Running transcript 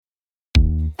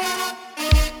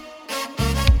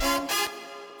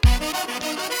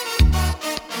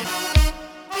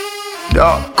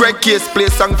Yeah, Craig Case play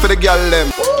song for the girl them.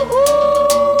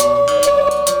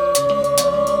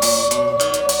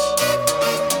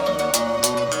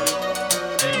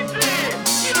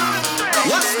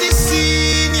 What's the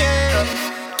scene, yeah?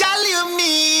 Girl, you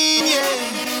mean, yeah?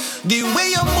 The way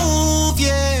you move,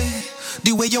 yeah.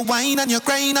 The way you whine and you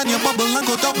grind and you bubble and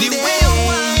go down. The way you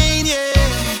whine, yeah.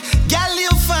 Girl,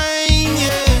 you fine,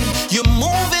 yeah. You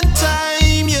move in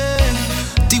time, yeah.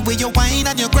 The way you whine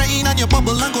and you grind and you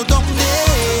bubble and go down there.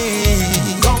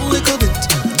 Down little bit,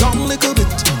 down little bit.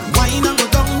 Whine and go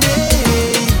down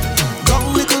there.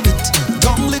 Down little bit,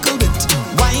 down little bit.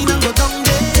 Whine and go down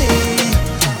there.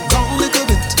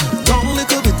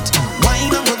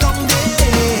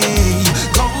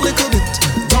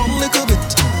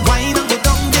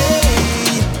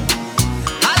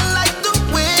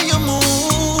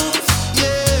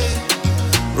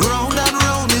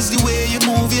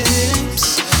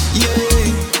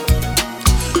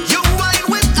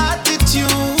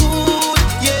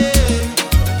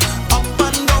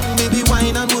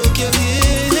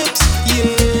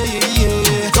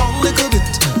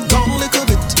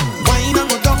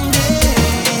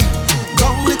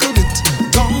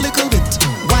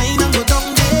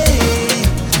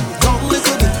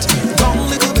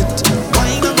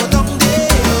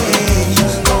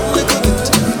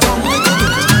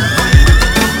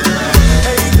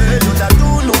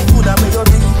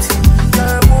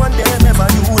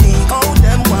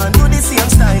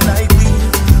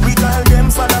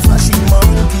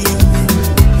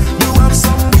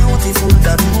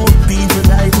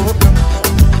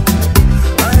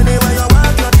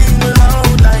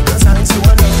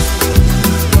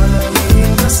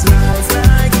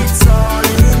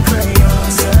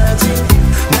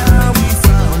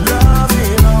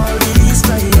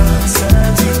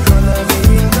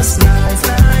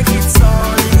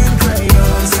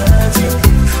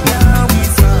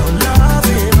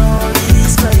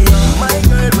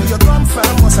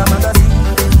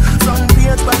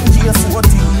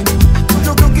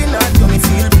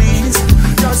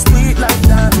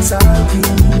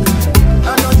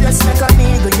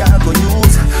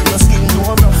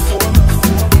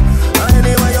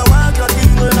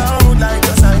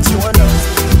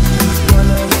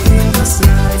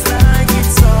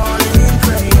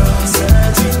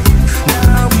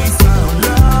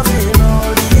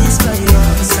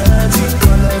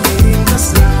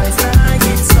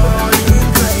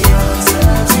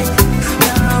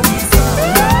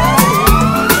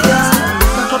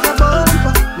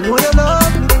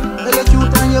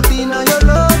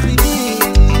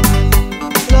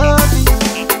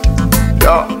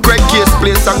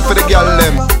 Play song for the girl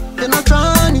them. You're not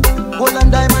trying, gold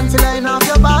and diamond flying off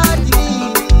your body.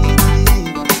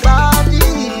 Body,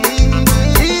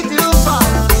 if you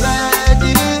fall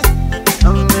ready,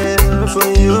 I'm here for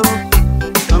you.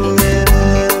 I'm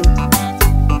here.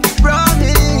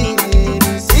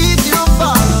 Promise, if you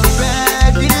fall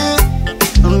ready,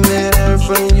 I'm here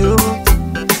for you.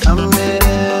 I'm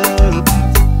here.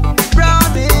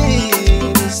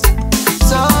 Promise,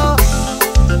 so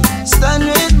stand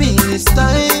with me this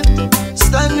time.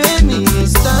 Stand with me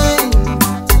this time.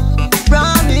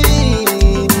 Promise.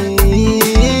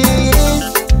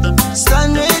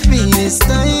 Stand with me this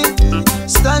time.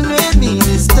 Stand with me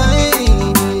this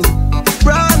time.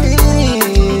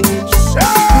 Promise.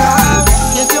 Nah,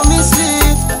 yes you miss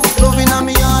it. Loving on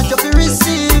me heart you feel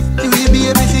receive. You will be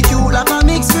able to cute like a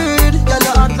mixed breed. Girl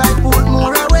you hot like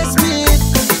Portmore or Westmead.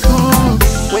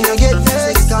 When you get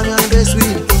sex on your best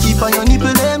weed. Keep on your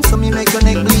nipple them so me make your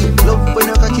neck bleed. Love when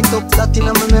you cock it up, that in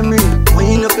my memory.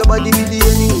 Wind up your body with the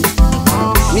enemy.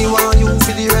 Me want you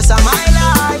for the rest of my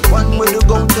life. One way to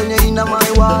go turn you in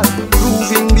my wall.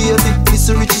 Proving baby, this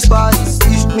the richest spice.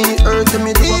 If me hurt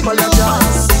me do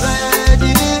apologize.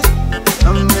 Ready,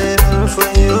 I'm here for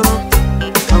you.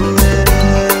 I'm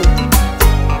here.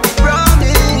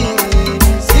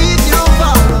 Promise, if you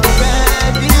fall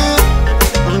ready,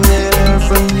 I'm here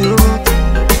for you.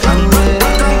 I'm here.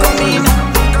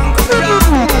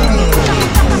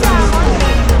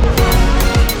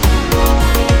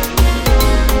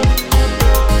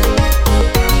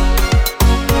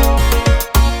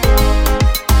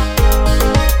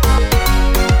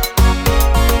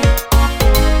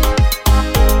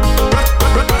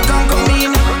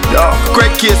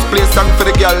 Craig Case play song for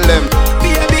the girl them.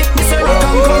 Baby, me say rock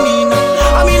and come in.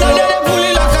 I mean, I let pull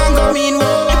it like and come in.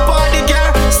 If party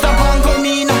car, stop and come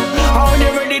in. How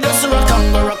they ready just rock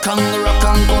and go, rock and go, rock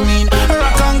and come in,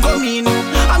 rock and come in.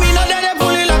 I mean, I let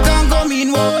pull it like and come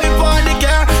in. If party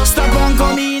car, stop and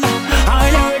come in. How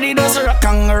they ready just rock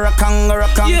and go, rock and go,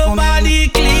 rock and come in. Your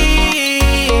body clean,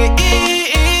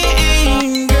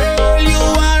 girl.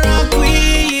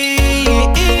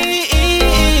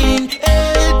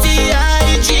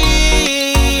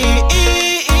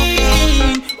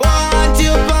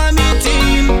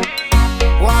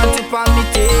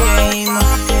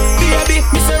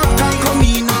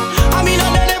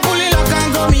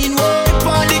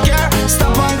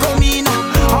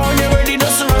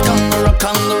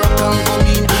 rock and come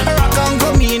in, rock and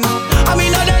come in. I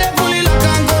mean, I let it fully lock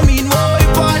and come in. Boy,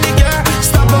 party girl,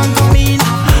 stop and come in.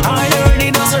 I already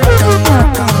does rock and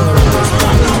rock and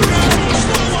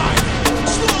slow wine,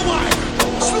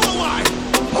 slow wine,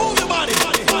 move your body,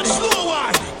 slow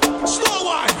wine, slow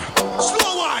wine,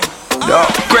 slow wine. Yo,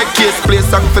 Greg Case play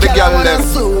song for the girl them.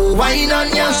 Slow wine on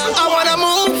ya, I wanna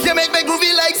move, you make me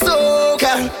groovy like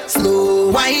soca. Slow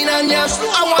wine on ya,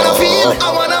 I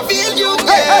wanna feel you,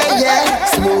 yeah.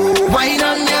 Slow wine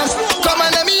on ya, come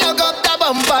on let me hug up the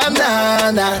bumper,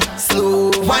 nah.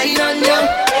 Slow wine on ya,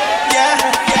 yeah.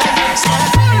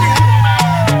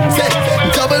 Say,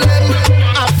 double M,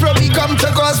 Afro come to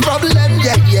cause problem,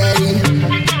 yeah.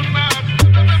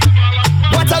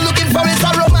 What I'm looking for is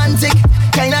a romantic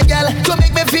kind of girl to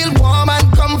make me feel warm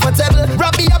and comfortable.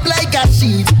 Wrap me up like a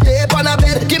sheet, lay on a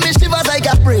bed, give me shivers like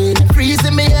a brain freeze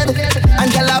in me head.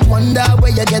 And girl, I wonder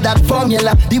where you get that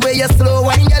formula. The way you slow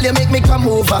wine, girl, you make me come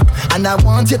over. And I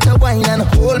want you to wine and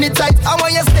hold me tight. I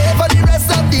want you stay for the rest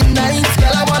of the night.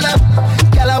 Girl,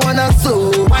 I wanna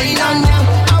slow wine on you.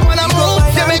 I wanna move,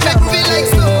 you make me feel like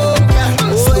slow.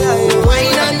 Slow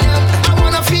wine on you. I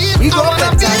wanna feel you,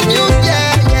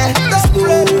 yeah.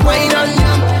 Slow wine on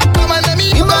you. Come on, let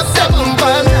me go up the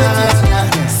bumper.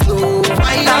 Slow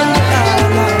wine on you.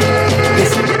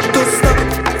 Don't stop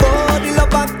for the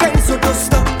love of grind, so don't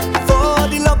stop for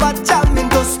the love of jamming,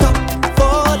 don't stop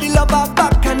for the love of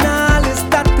bacchanal is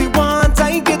that we want.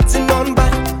 I ain't getting on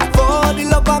back for the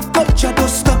love of culture, don't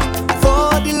stop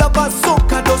for the love of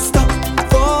soca, don't stop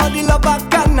for the love of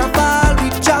carnival. We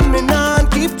jamming on,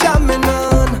 keep jamming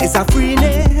on. It's a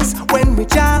freeness when we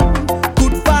jam.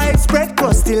 Good vibes spread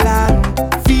across the land.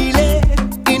 Feel it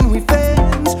in we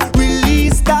fans.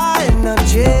 Release the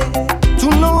energy to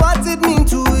know what it mean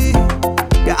to it.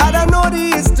 Yeah, I don't know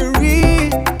the history.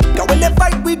 Cause when they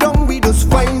fight we don't, we just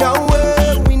find our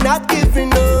way. We not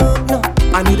giving up, no.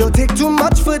 And it don't take too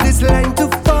much for this line to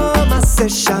form a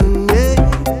session, yeah.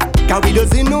 Cause we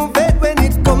just innovate when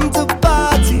it come to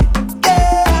party,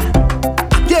 yeah.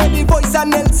 I hear the voice of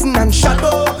Nelson and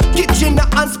Shadow, Kitchener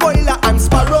and Spoiler and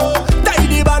Sparrow.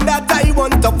 Tidy band that I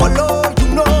want to follow.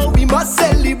 You know we must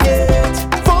celebrate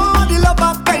for the love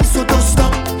of kind, so don't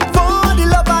stop. For the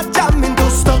love of jamming,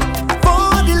 don't stop.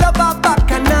 For the love of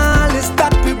bacchanal is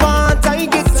that we want. I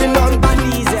get in on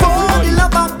bunnies. For the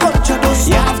love of culture, don't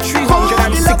stop. You have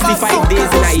 365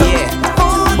 days in a year,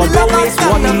 but don't waste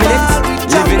 1 minute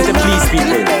living to please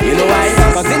people. You know why?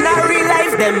 Cause in our real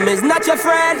life, them is not your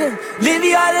friend. Live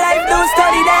your life, don't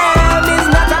study them. It's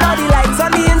not about the likes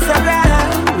on the Instagram.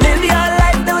 Live your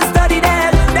life, don't study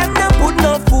them. Them don't put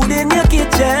no food in your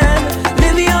kitchen.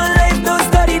 Live your life, don't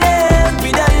study them.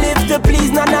 We don't live to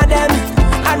please none of them,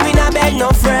 and we not beg no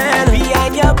friend.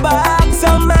 Behind your back,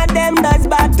 some of them does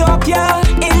bad talk ya.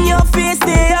 In your face,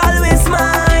 they always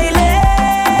smiling.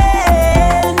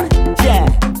 Yeah,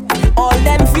 all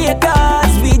them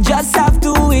fakers, we just have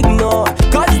to ignore.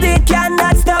 Cause they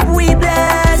cannot stop we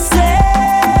blessing.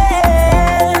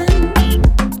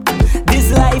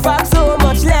 This life has so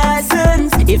much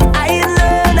lessons. If I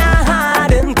learn a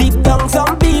hard and deep down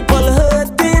some people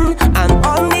hurting, and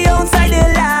on the outside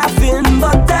they laughing,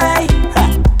 but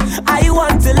I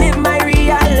want to live my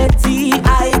reality.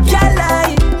 I can't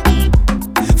lie.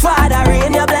 Father,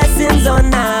 rain your blessings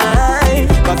on high.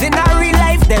 Cause in our real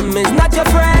life, them is not your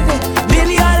friend. Live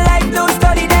your life, don't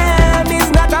study them. It's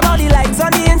not about the likes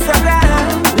on the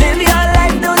Instagram. Live your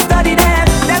life, don't study them.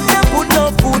 Them don't put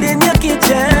no food in your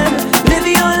kitchen. Live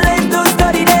your life, don't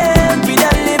study them. We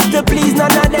don't live to please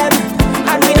none of them,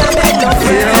 and we don't beg no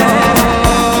friend.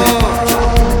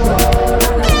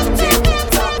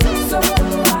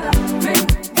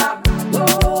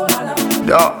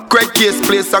 Yo, Greg Case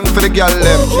play song for the girl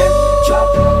them.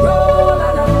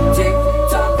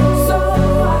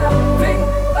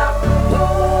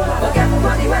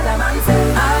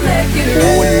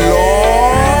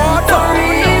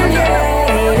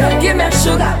 Give me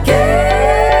sugar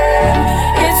cane,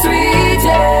 it's sweet,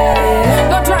 yeah.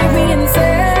 Don't drive me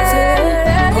insane,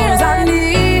 cause I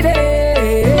need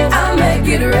it. I'll make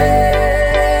it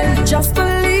rain, just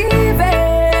believe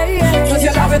it. Cause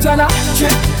you love it when I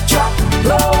trip, drop,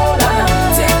 roll, and I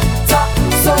tick, tock,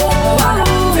 so I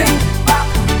think back,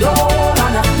 roll,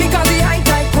 and I because the high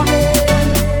tide coming.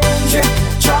 Trip,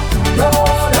 drop,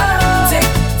 roll, and I tick,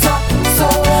 tock, so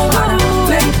I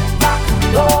think back,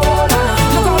 roll.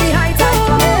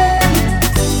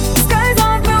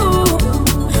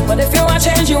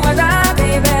 Change you as a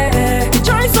baby. The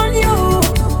choice on you.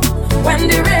 When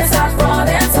the rain starts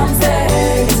falling, some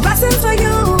say it's blessings for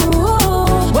you.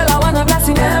 Well, I wanna bless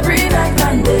you every night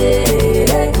and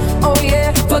day. Oh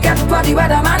yeah, forget what the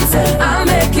weatherman say. I'll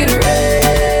make it rain.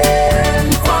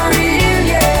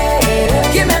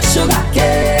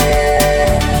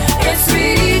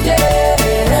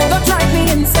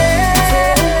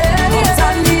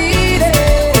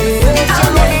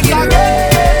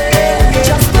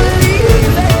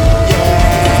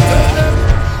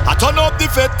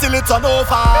 it turn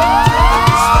over.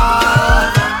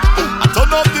 I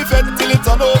turn up the fed till it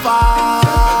turn over.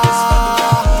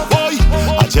 Boy,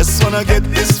 I just wanna get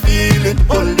this feeling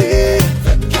all day.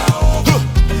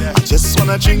 I just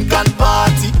wanna drink and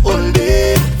party all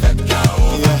day.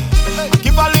 Yeah.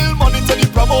 Give a little money to the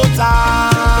promoter.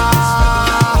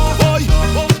 Boy,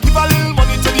 give a little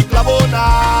money to the club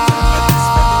owner.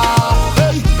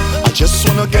 Hey, I just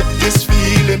wanna get this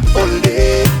feeling all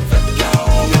day.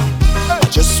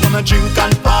 I just wanna drink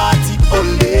and party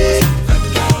all day.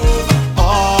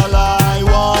 All I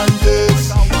want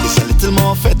is a little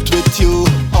more fat with you.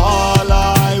 All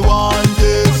I want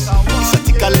is a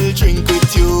take a little drink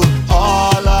with you.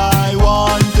 All I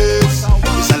want is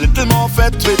a little more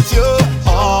fat with you.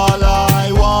 All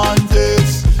I want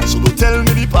is, so don't tell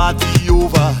me the party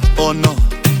over. Oh no.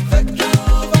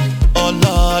 Oh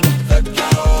Lord.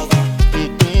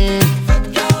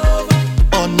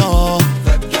 Oh no.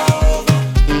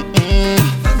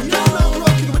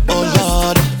 Oh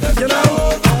Lord.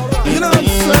 You know what I'm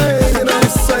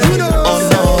saying, oh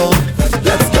no.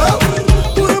 Let's go.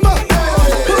 Put 'em up,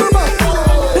 put 'em up,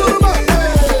 put 'em up,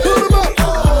 put 'em up.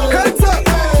 Hands up,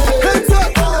 hands up,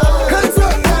 hands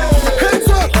up, hands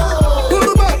up. Put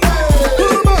 'em up,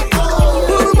 put 'em up,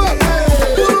 put 'em up,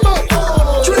 put 'em up.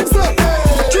 Drinks up,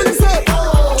 drinks up,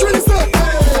 drinks up,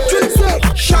 drinks up.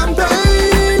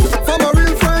 Champagne for my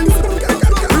real friends,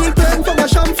 real pen for my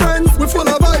sham friends. We full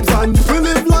of vibes and we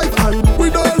live life and we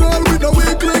don't roll with no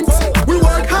weak links. We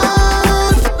work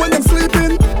hard when I'm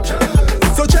sleeping,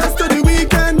 so just to the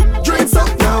weekend. Drinks up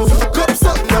now, cups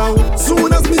up now.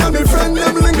 Soon as me and my friend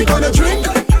them link, we gonna drink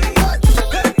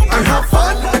and have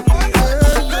fun.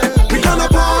 We gonna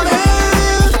party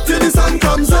till the sun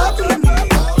comes up.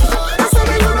 I said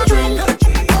we gonna drink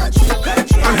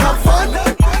and have fun.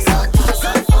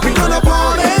 We gonna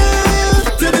party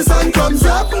till the sun comes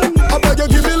up. I beg you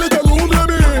give me a little room,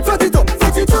 baby. Fat it up,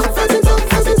 fat it up, fat it up,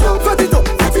 fat it up, fat it up,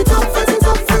 fat it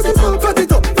up, fat it up, fat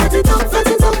it up, fat it up, fat it up, fat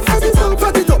it up, fat it up,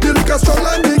 fat it up. You look as strong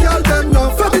and the girl them now.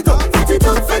 Fat it up, fat it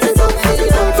up, fat it up, fat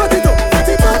it up, fat it up, fat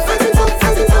it up, fat it up,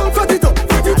 fat it up, fat it up,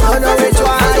 fat it up. I know which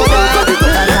one,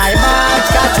 and I might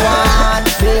catch one.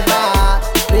 Flavor,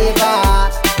 flavor,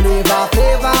 flavor,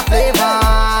 flavor,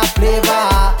 flavor,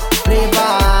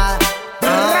 flavor,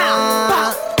 flavor.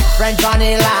 French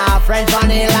vanilla, French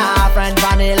vanilla, French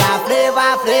vanilla,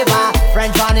 flavor, flavor.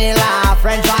 French vanilla,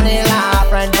 French vanilla,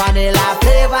 French vanilla,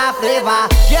 flavor, flavor.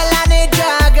 Girl, I need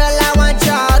you, girl, I want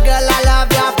you, girl, I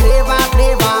love your flavor,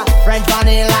 flavor. French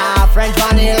vanilla, French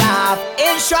vanilla.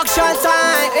 Instruction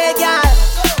time, hey girl,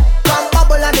 come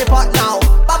bubble on the pot now.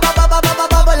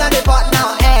 Bubble on the pot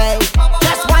now, hey.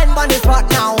 Just wine on the spot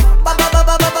now.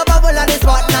 Bubble on the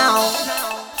spot now.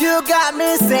 You got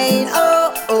me saying,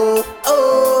 oh, oh,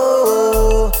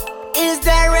 oh. Is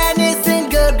there any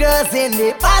single girls in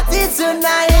the party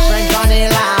tonight? French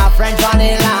vanilla, French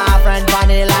vanilla, French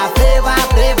vanilla, flavor,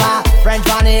 flavor. French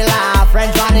vanilla,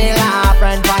 French vanilla,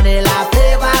 French vanilla,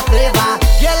 flavor, flavor.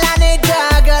 Girl, I need you,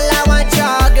 girl, I want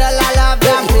you, girl, I love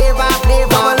your flavor,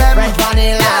 flavor. French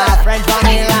vanilla, French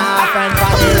vanilla, French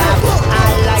vanilla.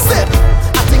 I like it.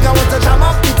 I think I want to jam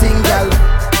up the thing, girl,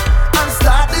 and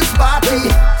start this party.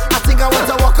 I think I want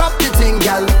to walk up the thing,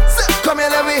 girl. Come here,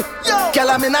 let me. Girl,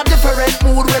 I'm in a different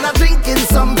mood when I'm drinking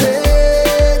something.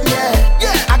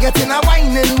 Yeah, I get in a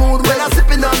whining mood when I'm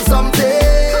sipping on something.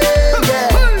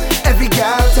 Yeah, every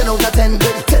girl 10 out of 10,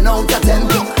 10 out of 10,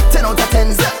 10 out of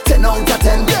 10, 10 out of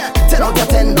 10, 10 out of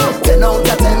 10, 10 out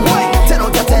of 10, 10 out of 10, 10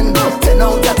 out of 10, 10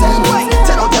 out of 10,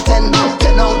 10 out of 10,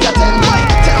 10 out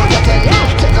of 10,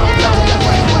 10 out of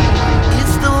 10.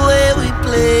 It's the way we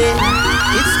play,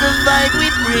 it's the vibe we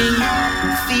bring.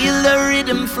 Feel the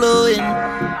rhythm flowing,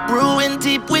 brewing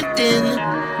deep within,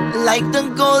 like the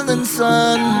golden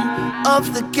sun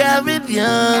of the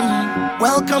Caribbean.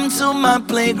 Welcome to my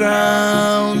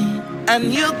playground,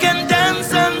 and you can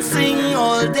dance and sing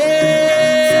all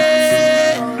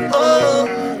day. Oh,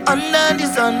 under the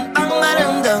sun,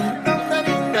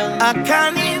 a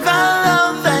carnival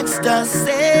of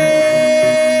ecstasy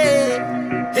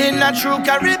in a true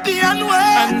Caribbean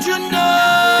way. And you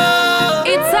know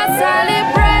It's a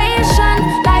celebration,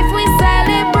 life we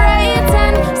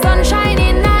celebrating. Sunshine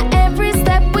in every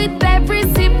step with every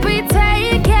sip we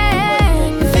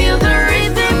taking. feel the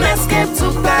rhythm, escape to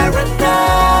paradise.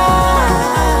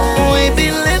 We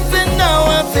be living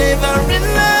our favorite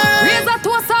life. Raise a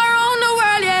toast around the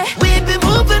world, yeah. We be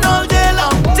moving all day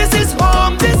long. This is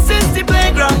home, this is the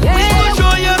playground. Yeah. We gon'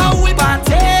 show you how we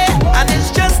party, and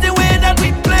it's just the way that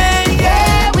we play.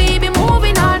 Yeah, we be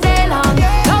moving all day long.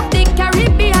 Love the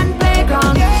Caribbean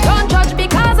playground. Don't judge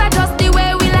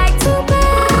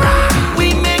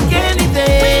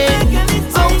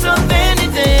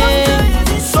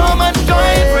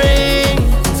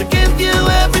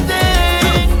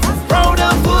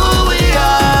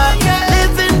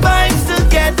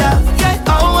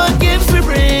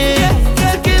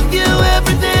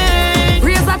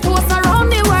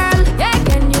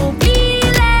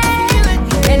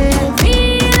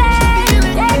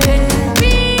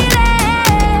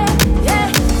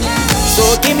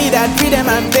that rhythm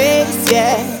and bass,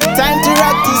 yeah. Time to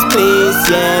rock this place,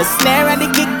 yeah. Snare and the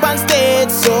kick on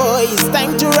stage, so it's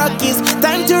time to rock it.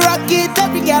 Time to rock it.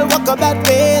 Every girl walk up that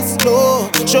bass slow.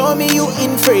 Show me you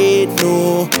in afraid,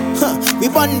 no. We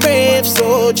born brave,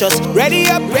 so just ready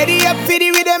up for the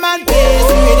rhythm and bass,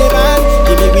 the rhythm and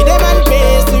give me rhythm and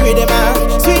bass, the rhythm and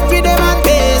sweet rhythm and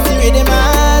bass, the rhythm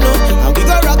and and we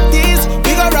go rock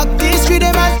this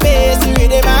rhythm and bass, the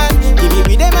rhythm and give me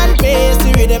rhythm and bass, the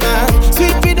rhythm and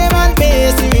sweet rhythm and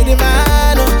bass, the rhythm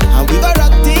and we go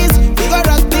rock this.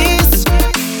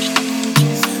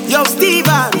 Yo,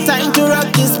 Steven, time to rock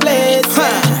this place.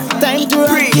 Time to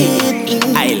rock it.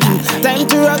 Time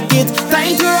to rock it.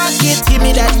 Time to rock it. Give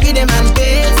me that rhythm and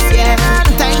bass, yeah.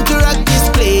 Time to rock this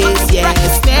place, yeah. The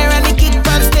snare and the kick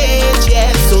on stage,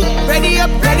 yeah. So ready up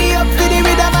for the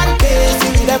rhythm and bass,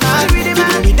 the rhythm and give the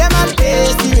rhythm and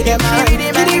bass, the rhythm and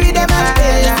give the rhythm and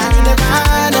bass, the rhythm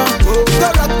and we go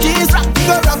rock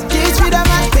this rhythm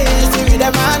and bass, the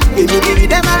rhythm and give me the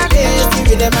rhythm and bass, the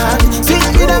rhythm and sweet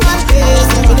rhythm and bass,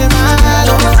 the rhythm and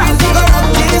we go rock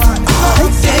this.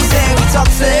 They say we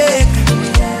toxic,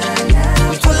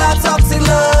 we full of toxic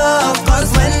love. Cause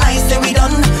when I say we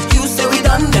done, you say we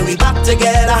done, then we back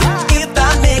together. If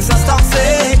that makes us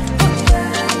toxic,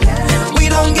 we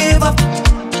don't give up.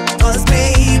 Cause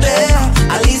baby,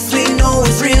 at least we know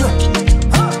it's real.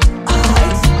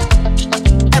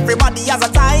 Everybody has a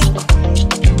type,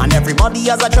 and everybody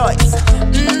has a choice.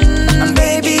 And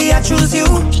baby, I choose you.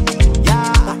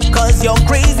 Cause you're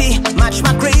crazy, match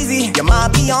my crazy. You're my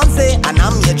Beyonce and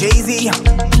I'm your Jay-Z.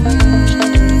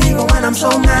 Even when I'm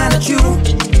so mad at you, 1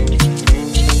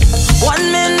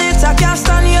 minute I can't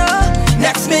stand you,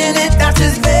 next minute that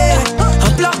is bad.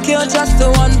 I block you just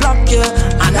to unblock you,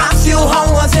 and ask you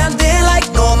how was your day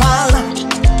like normal.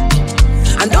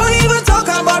 And don't even talk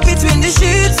about between the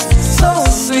sheets. So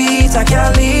sweet, I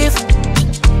can't leave.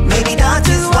 Maybe that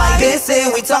is why they say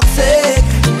we toxic.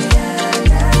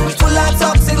 Full of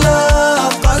toxic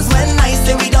love. Cause when I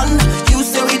say we done, you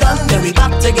say we done, then we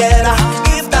back together.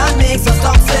 If that makes us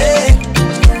toxic,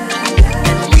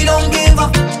 we don't give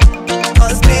up.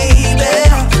 Cause baby,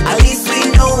 at least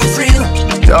we know it's real.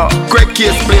 Yo, great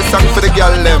case, play song for the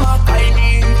girl them.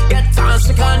 Get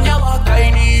toxic on your walk, I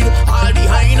need all the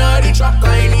high the track,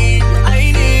 I need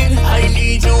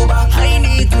you back, I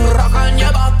need to rock on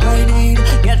your back, I need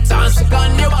get toxic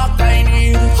on your back, I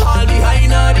need all the high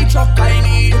the track, I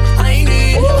need you back, I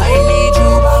need to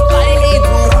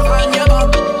rock on your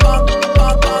back,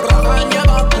 rock on your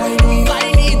back, I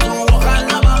need to walk on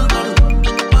the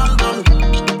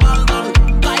bam,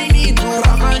 I need to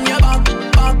rock on your back,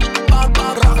 rock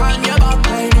on your back, I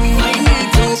need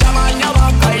to jam on your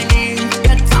back, I need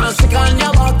get toxic on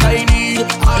your back, I need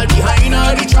all the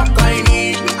high the track, I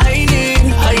need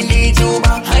you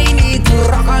back, I need to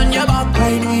rock on your back, I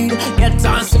need get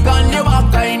toxic on your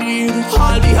back, I need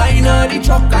all the high the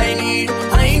track, I need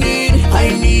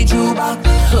you back.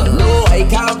 No, I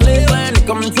can't play when it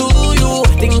comes to you.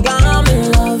 Think I'm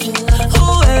in love.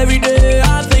 Oh, every day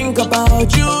I think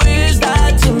about you. Is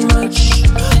that too much?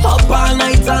 Up all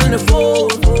night on the phone.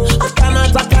 I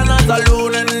cannot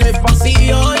alone. And if I see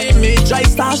your image, I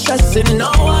start stressing.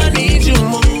 Now I need you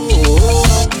more.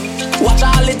 Watch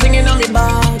all the thing in on me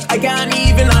back. I can't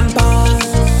even unpack.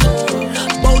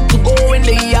 About to go in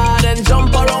the yard and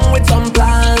jump around with some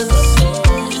plans.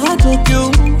 I took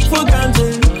you for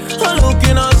granted. I'm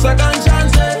looking on second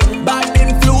chances. Bad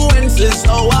influences,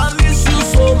 oh I miss you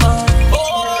so much.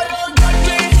 Oh, don't judge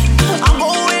me, I'm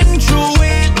going through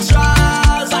it.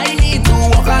 Trials, I need to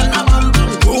walk on a bum,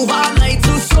 groove all night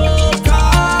to Soca.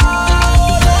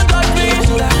 Oh, don't judge me,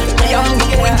 I am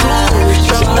going through it.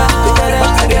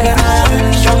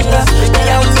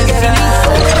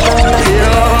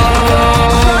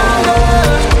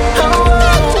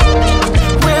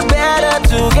 We're better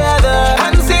together.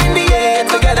 Hands in the air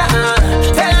together.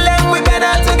 Tell them we're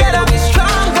better together. We're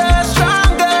stronger.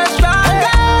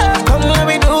 Come let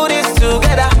me do this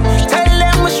together. Tell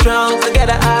them we're strong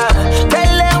together.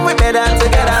 Tell them we're better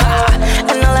together.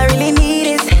 And all I really need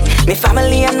is me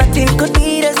family and nothing could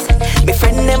beat us. Me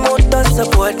friend them out to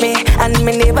support me, and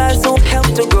me neighbors who help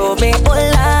to grow me. Oh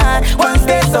Lord, once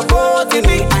they supporting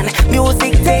me, and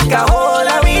music take a hold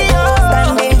of me.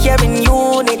 Standing here in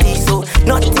unity, so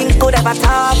nothing could ever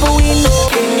topple we know.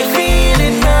 Can you feel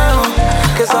it now?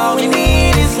 Cause all we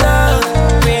need is love.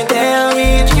 We're there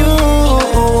with you,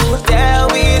 there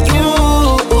with you.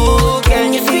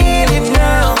 Can you feel it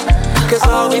now? Cause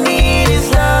all we need is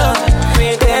love.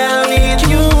 We're there with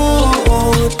you,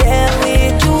 there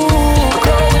with you.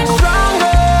 Growing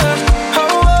stronger,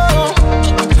 oh,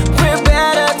 we're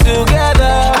better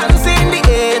together. Hands in the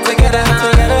air together.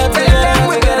 Tell them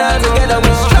we're better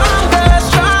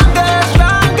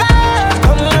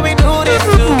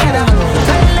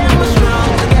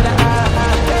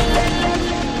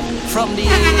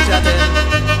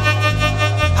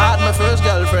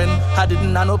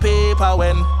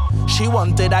She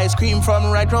wanted ice cream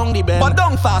from right round the bend. But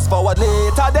don't fast forward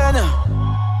later then.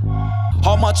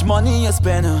 How much money you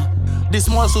spend? This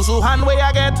small susu hand where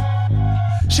I get.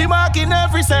 She marking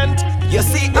every cent. You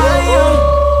see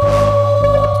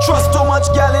I trust too much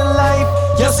girl in life.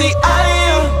 You see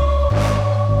I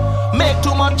make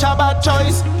too much a bad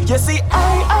choice. You see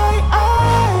I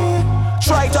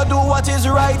try to do what is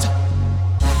right.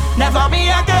 Never me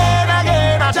again.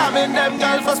 I'm jamming them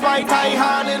girls for spite. I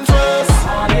hand in first.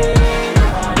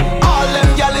 All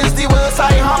them girl is the worst.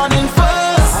 I hand in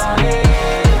first.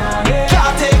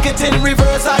 Can't take it in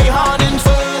reverse. I hand in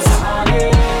first.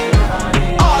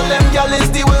 All them girl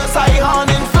is the worst. I hand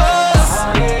in first.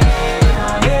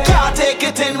 Can't take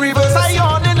it in reverse. I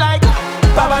hand in like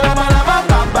ba ba ba ba ba ba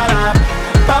ba ba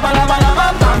ba ba ba ba ba ba ba ba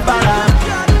ba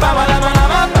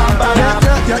ba.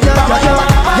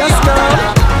 Yes, girl.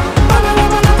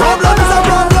 Problem is a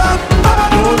problem.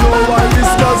 Don't know why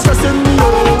this girl's stressing me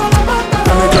out.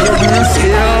 Let me tell you this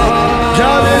here.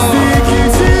 Girl is the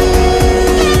kitty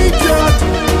cat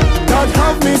that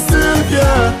have me still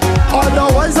here.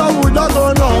 Otherwise I would have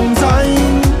gone long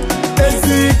time. It's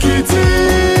the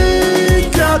kitty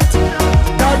cat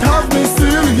that have me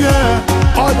still here.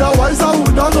 Otherwise I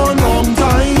would have gone long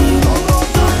time.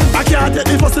 I can't take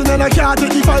the fussing and I can't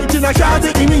take the fighting. I can't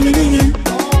take the ningy.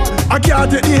 I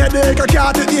can't take the headache, I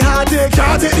can't take the heartache,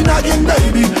 can't take the nagging,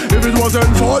 baby. If it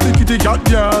wasn't for the kitty cat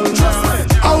girl,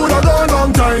 I would have gone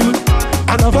long time.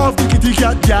 And I've off the kitty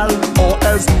cat girl, or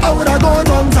else I would have gone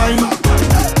long time.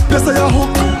 They say I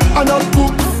hook and not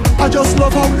cook. I just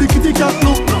love how the kitty cat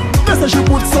look. They say she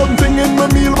put something in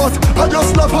my meal, but I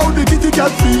just love how the kitty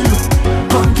cat feel.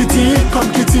 Come kitty,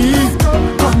 come kitty,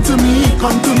 come to me,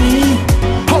 come to me.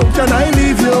 How can I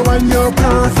leave you when you're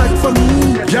perfect for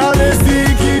me? Girl is the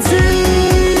kitty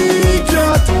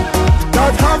cat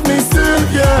that have me still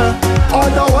here.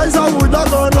 Otherwise I would have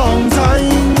gone long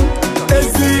time.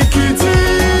 It's the kitty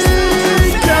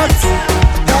cat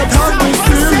that have me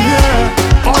still here.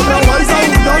 Otherwise I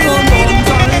would have gone long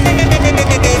time.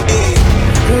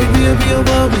 Right baby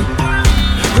above me,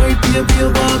 right baby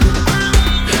above me,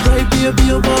 right baby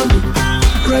above me,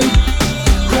 right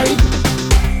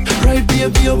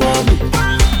baby above me,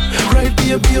 right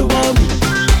baby above me,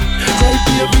 right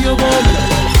baby above me.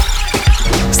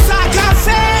 Soca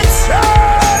says,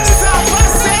 Saba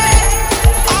says,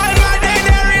 all my day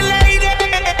related.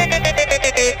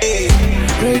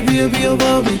 Right baby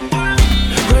above me,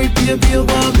 right baby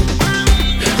above me,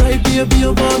 right baby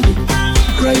above me,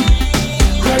 right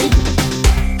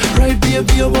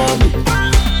baby above me,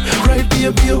 right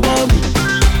baby above me,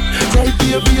 right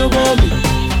baby above me,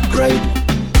 right.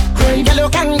 Girl, you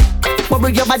can bubble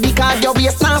your body cause your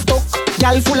waist not stuck.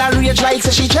 Girl full of rage like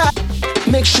say she try.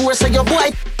 Make sure say your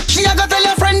boy she a go tell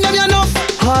your friend them you know.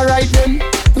 Alright then,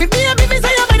 me baby me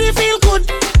say your body feel good.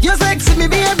 You sexy me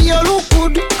baby you look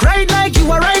good. Ride like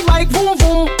you a ride bike boom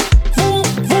boom boom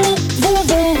boom boom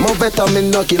boom. More better me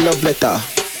no kill love letter.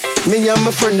 Me and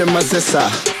my friend them a sister.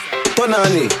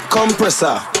 Tonani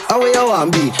compressor. Away you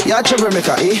want be, you a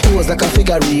troublemaker, eh? Pose like a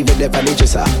figure with the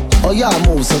dresser. Oh yeah,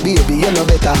 move so baby, you know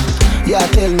better. Yeah,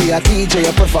 tell me a DJ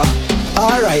you prefer.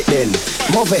 Alright then,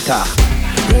 more better.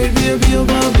 Right baby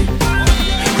above me,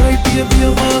 right baby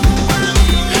above me,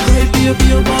 right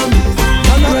baby above me, right baby above me, right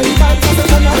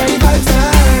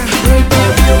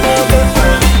baby above me,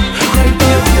 right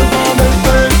baby above me,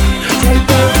 right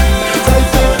baby.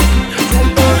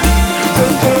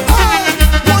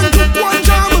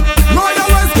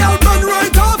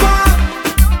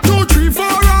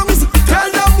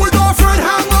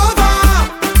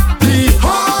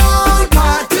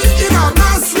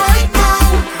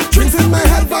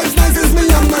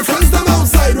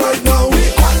 Right now,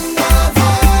 we on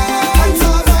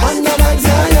the vibes,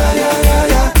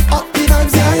 yeah.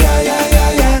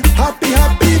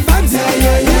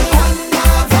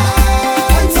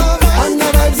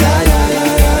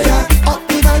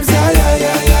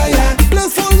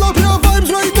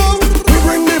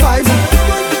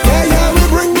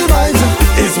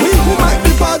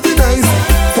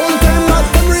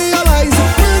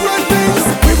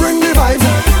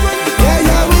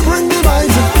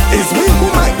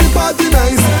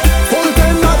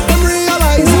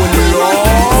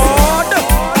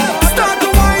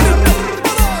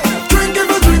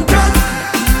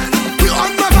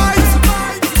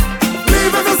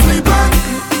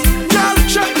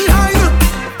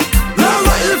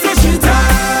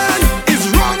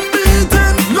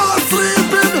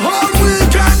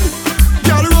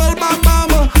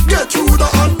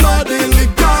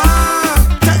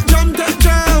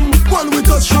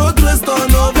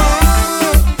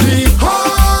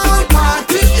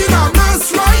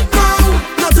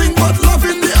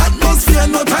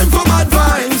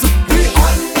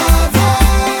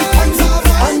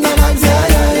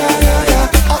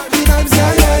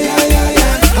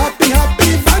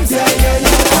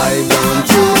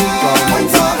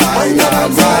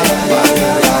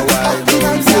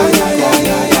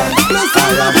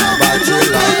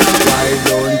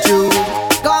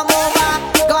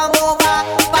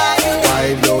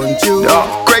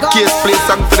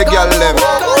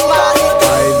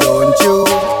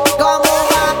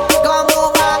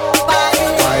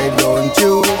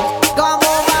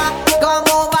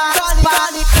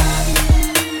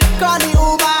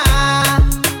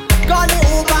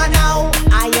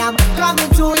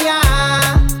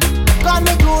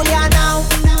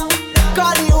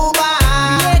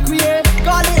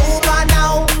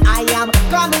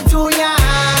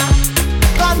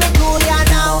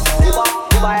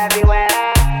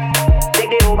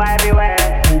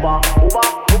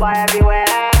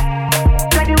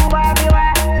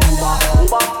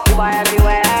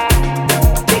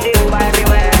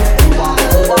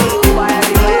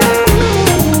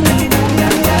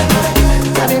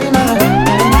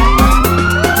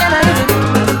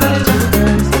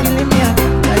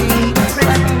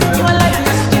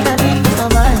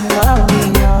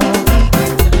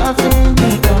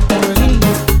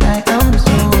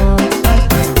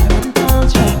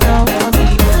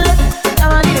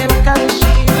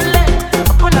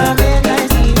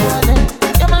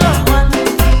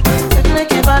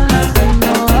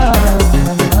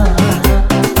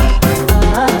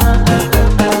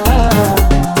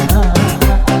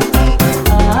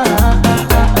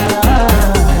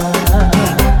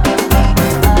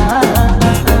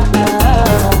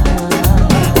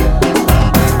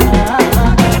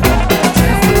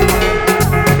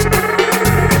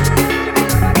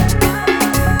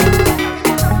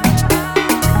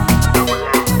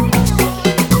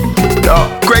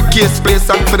 Case play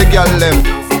song for the girl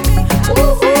them.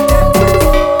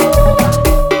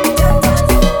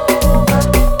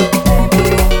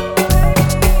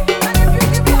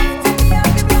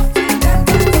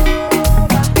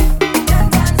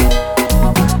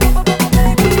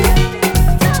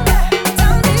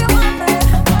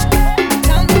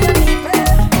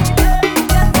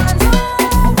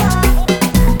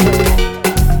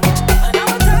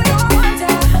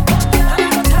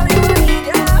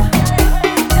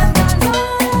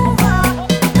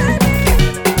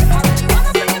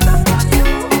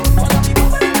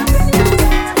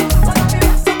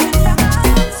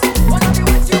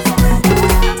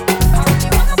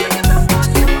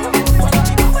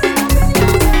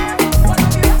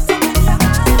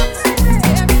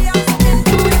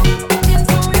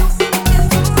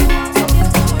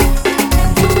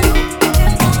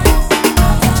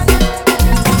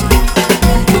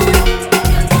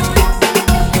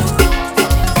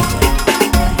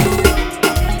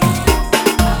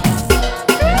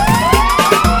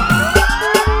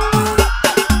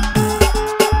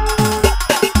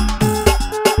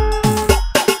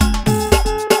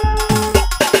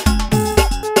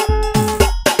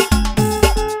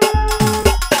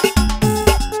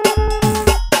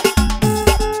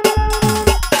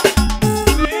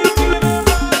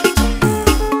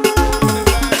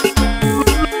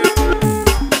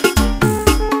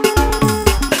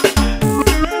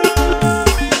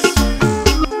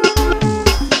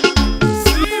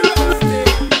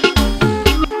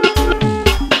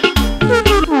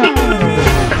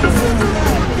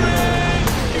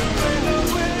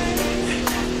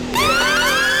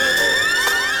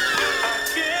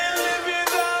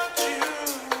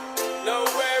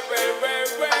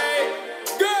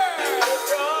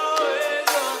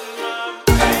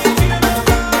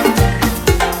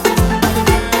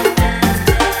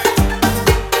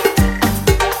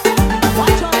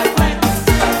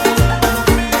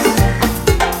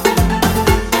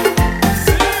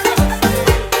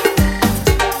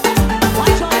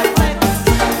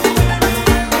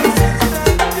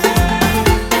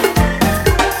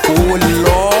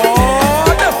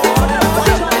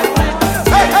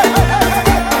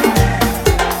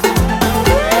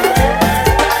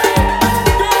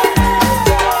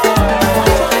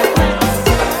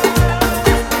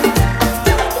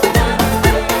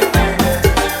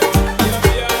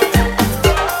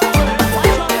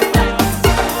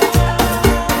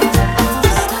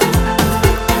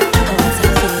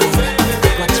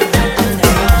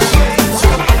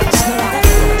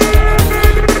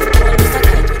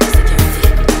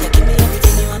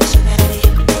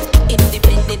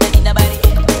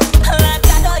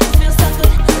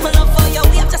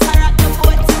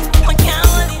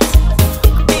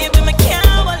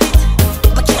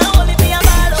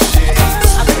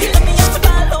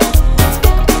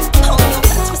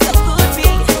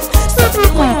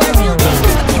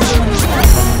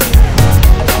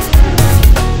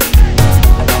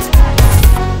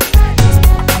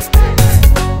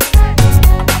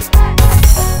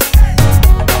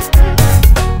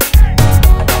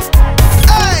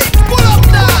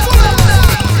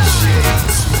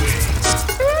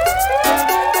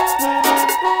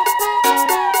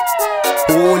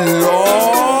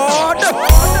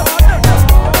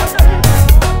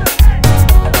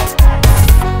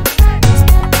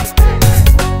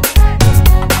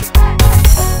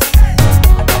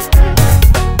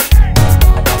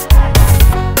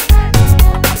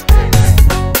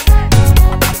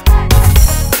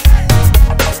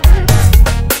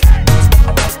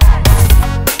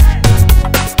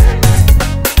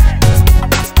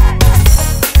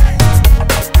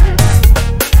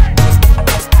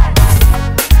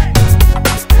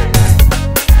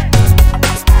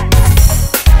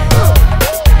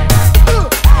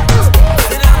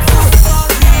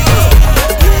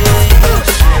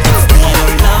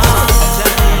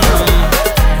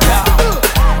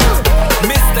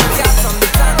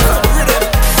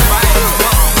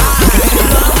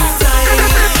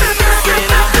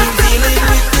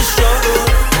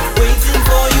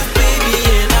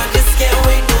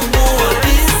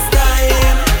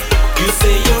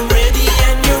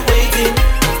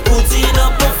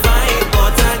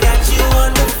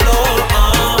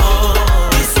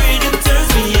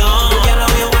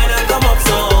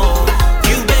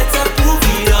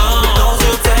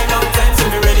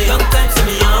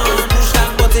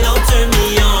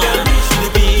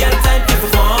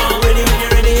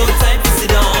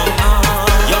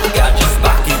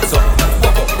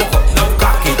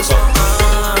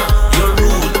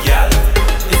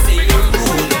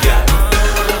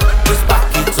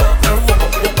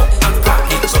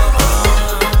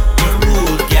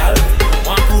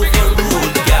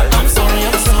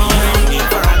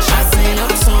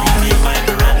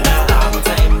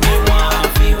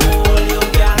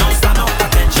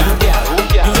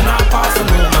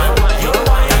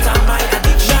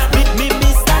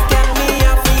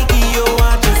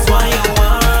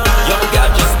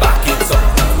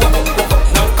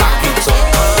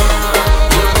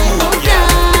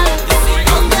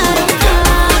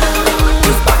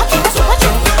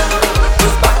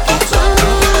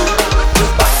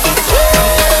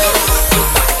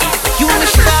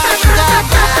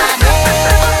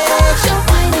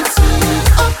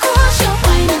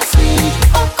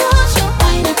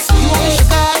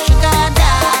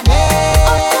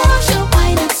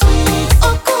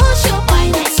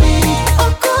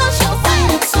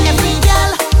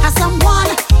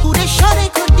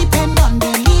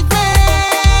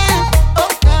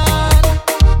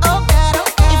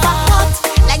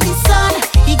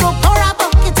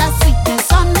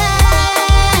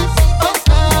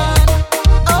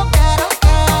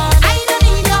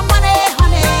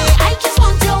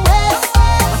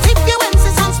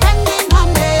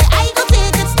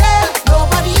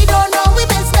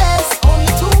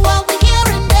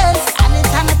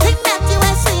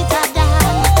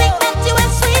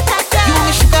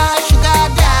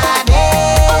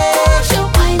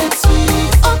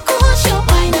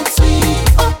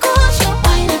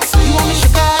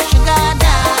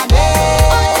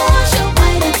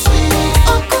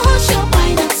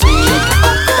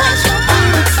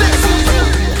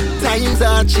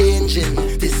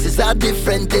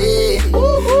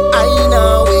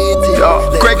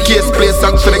 play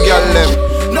songs for the girl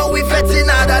them. Now we fetting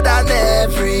harder than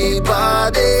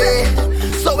everybody.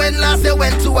 So when last they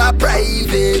went to a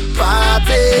private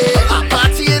party, a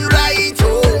partying right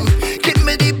home. Give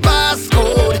me the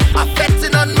passcode. I'm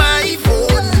fetting on my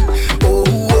phone. Oh,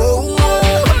 oh,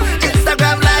 oh.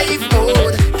 Instagram live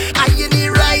mode. I in the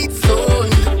right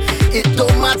zone. It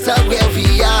don't matter where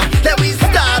we are. Then we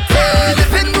started.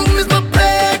 Living room is my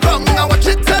playground. I watch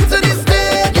it turn to the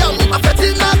stadium. I'm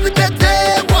fetting out with the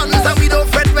day ones, and we don't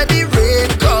fret when the rain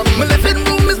come. My living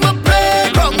room is my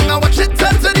playground. I watch it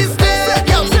turn to the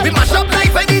stadium. We mash up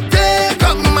life any day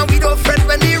come, and we don't fret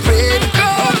when the rain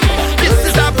come. This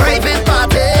is our private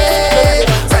party.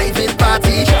 Private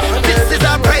party. This is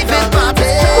our private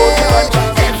party.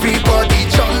 Everybody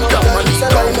jump down on the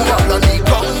ground, all on the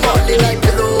ground, all in the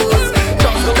pillows.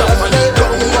 Jump down on the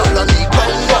ground, all on the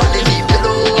ground, all in the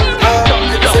pillows.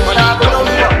 Jump down on the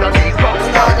ground, all on the ground,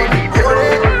 all in the pillows.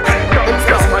 Jump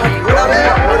down on the ground, all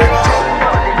in the ground,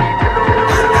 all in the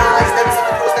pillows.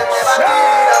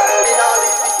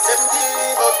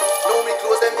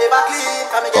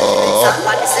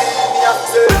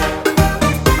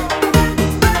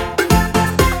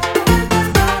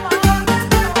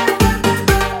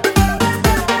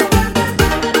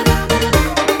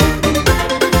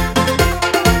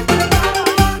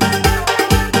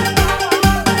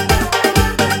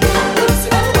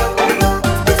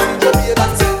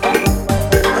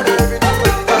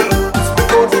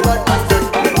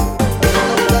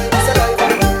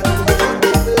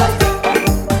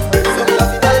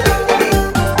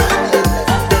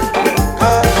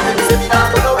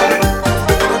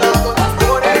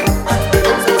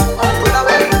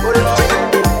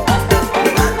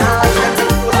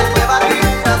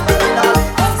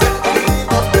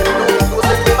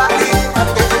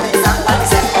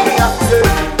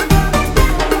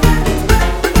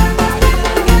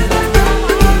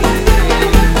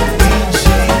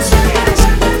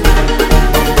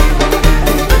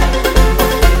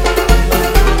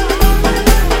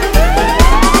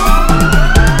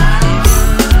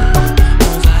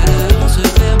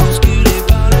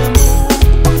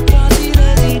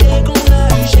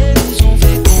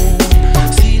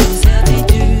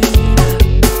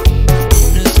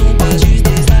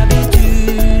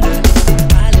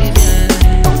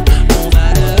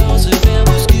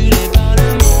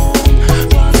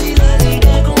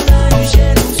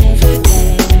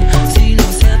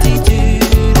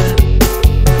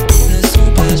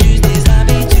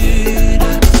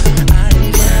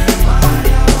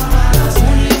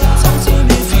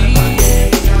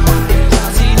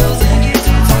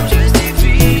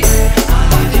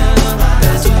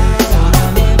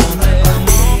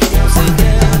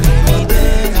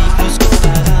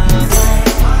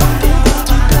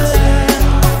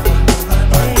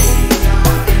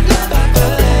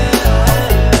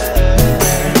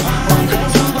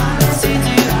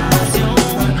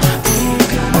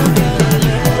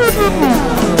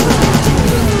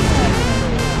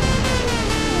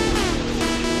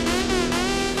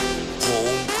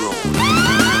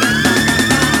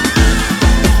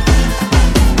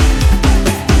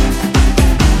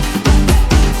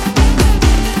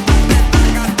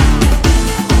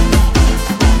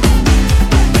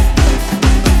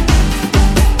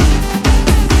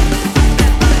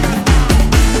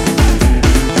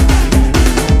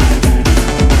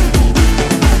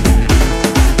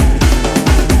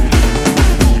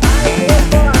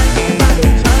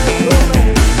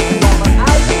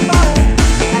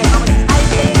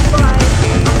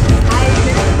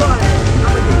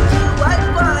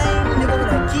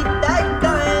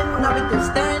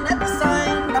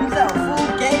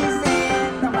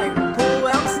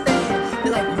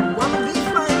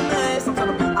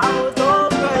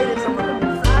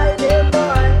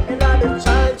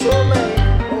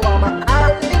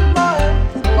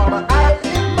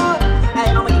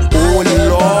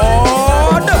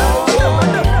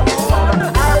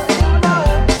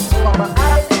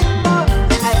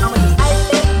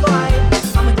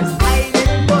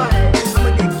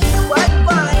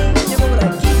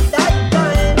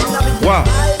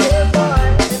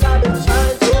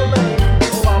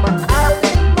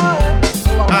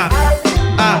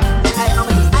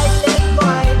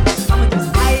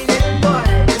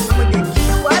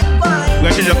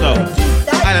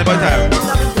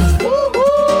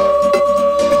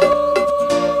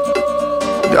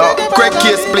 Craig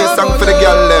Case play song for the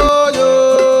girl them.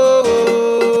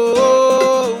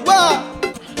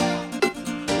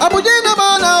 Abu Jina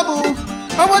Manabu,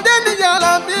 Abu Deni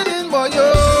Yala Binin Boyo.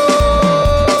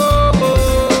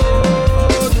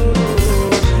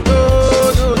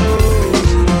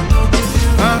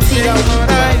 I'm feeling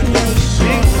alright.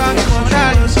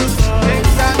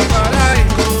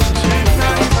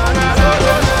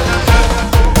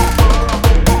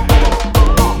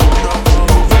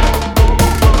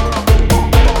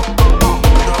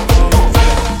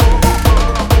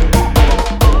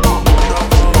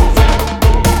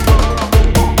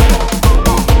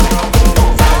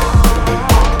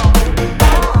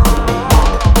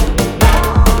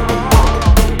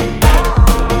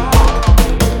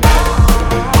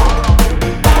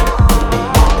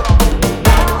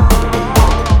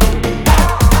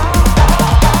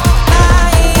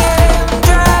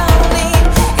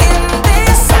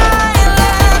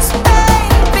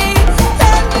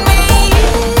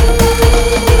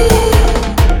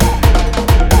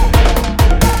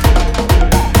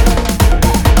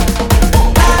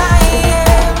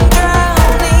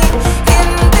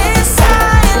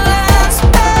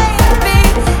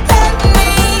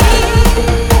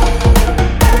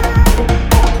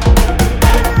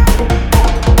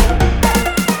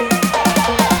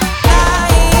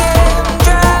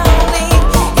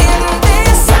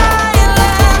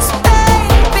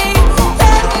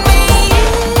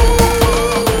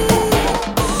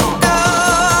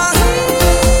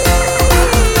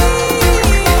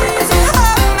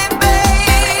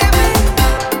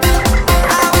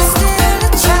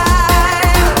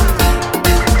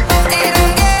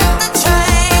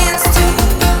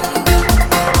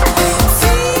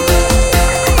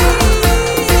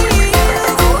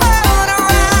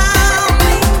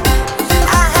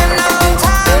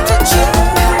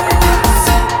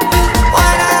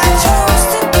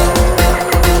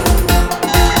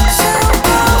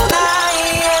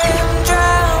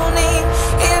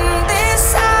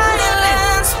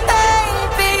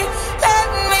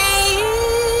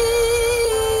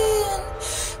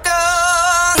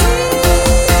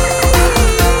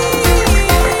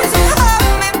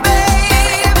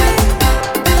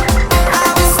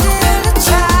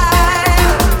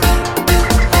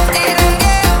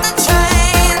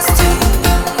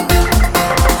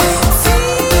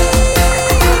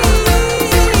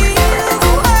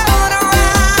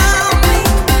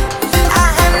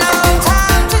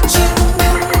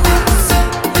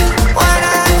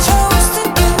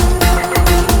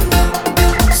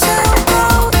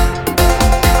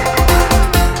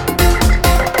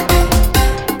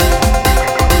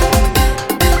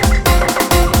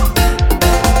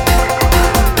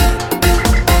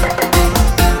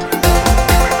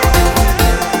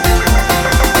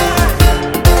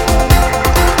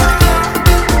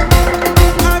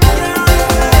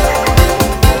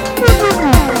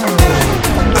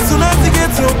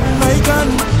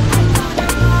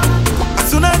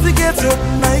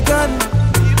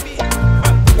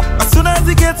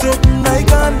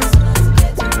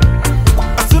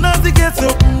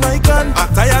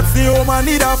 woman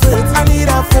need a faith. I need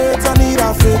a faith, I need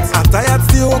a faith. I'm tired,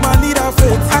 stay home, I need a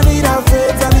faith. I need a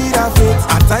faith, I need a faith.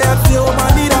 I'm tired, stay home,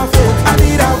 I need a faith. I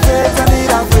need a faith, I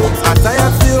need a faith. I'm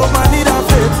tired, stay home, I need a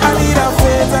faith. I need a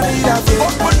faith, I need a faith.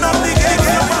 Open up the gate,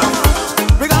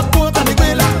 we got pork on the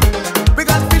grill, we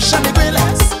got fish on the grill.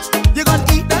 You gon'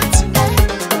 eat that?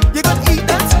 You gon' eat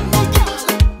that?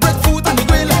 Breadfruit on the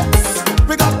grill,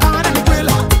 we got corn on the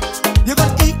grill. You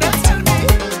gon' eat that?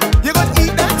 You gon'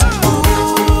 eat that?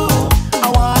 Ooh, I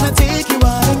wanna take you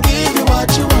out and give you what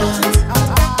you want.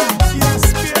 Yes,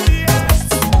 baby,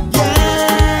 yes.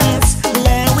 Yes,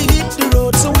 let we hit the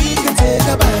road so we can take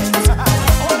a bite. I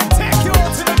wanna take you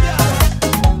out to the garden.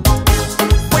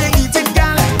 Where you eating,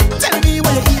 gal? Tell me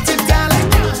where you eating, gal.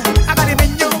 I got the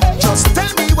menu, just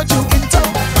tell me what you into.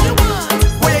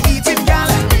 Where you eating, gal?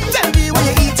 Tell me where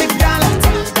you eating, gal.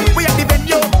 We at the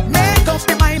venue, make up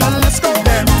your mind and let's go.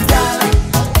 Them gal,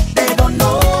 they don't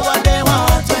know what they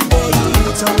want when they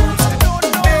eat out.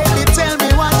 Baby, tell me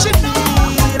what you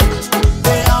need.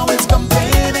 They always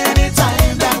complain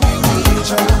anytime that we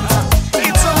reach out.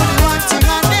 It's only one thing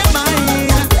on their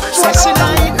mind. Say she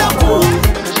not eat no food,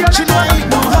 she not eat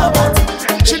no habit,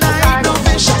 she not eat no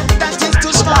fish. That is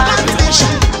too small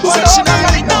ambition. Say she not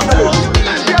eat no food,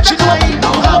 she not eat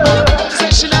no habit. Say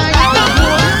she not eat no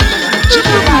food, she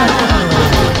not eat no habit.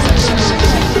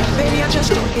 Baby, I just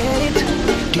don't get it.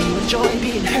 Do you enjoy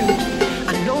being hurt?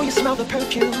 I know you smell the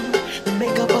perfume, the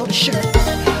makeup of the shirt.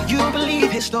 You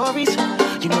believe his stories,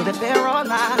 you know that there are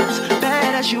lies.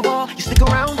 Bad as you are, you stick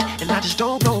around, and I just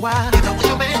don't know why. You know what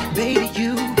your man, baby,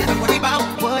 you never worry about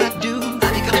what I do.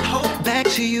 I be coming home back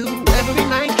to you every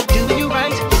night, doing you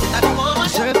right. I don't want to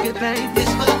deserve good thing. This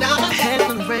for the diamond, head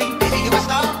for the rain. Baby, you a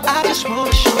star. I just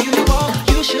want to show you you all.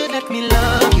 You should let me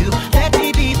love you. Let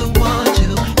me be the one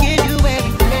to give you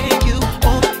everything you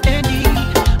want and need.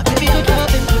 Give you good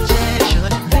love and protection.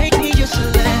 Make me your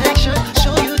selection.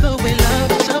 Show you the way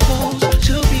love is supposed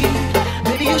to be.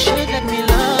 Baby, you should let me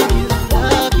love you,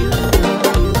 love you,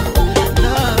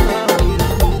 love you.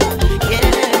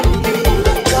 Yeah.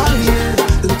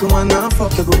 Look, man, now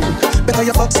fuck you good. Better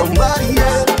you fuck somebody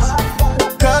else.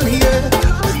 Call me, yeah.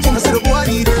 You know, say the boy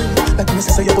need it. Like me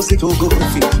say your pussy too good.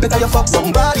 Better you fuck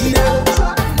somebody else.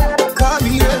 Call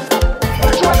me, yeah.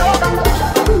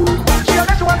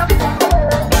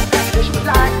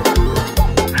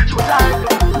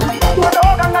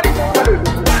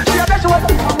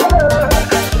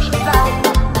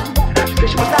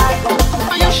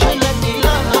 You should let me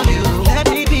love you. Let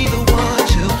me be the one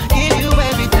to give you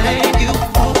everything you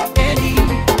want and need.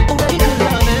 Way to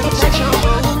love and protection.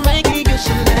 Make me your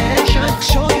selection.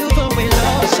 Show you the way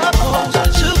love's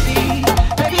supposed to be.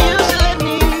 Baby, you should let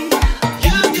me.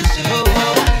 You should.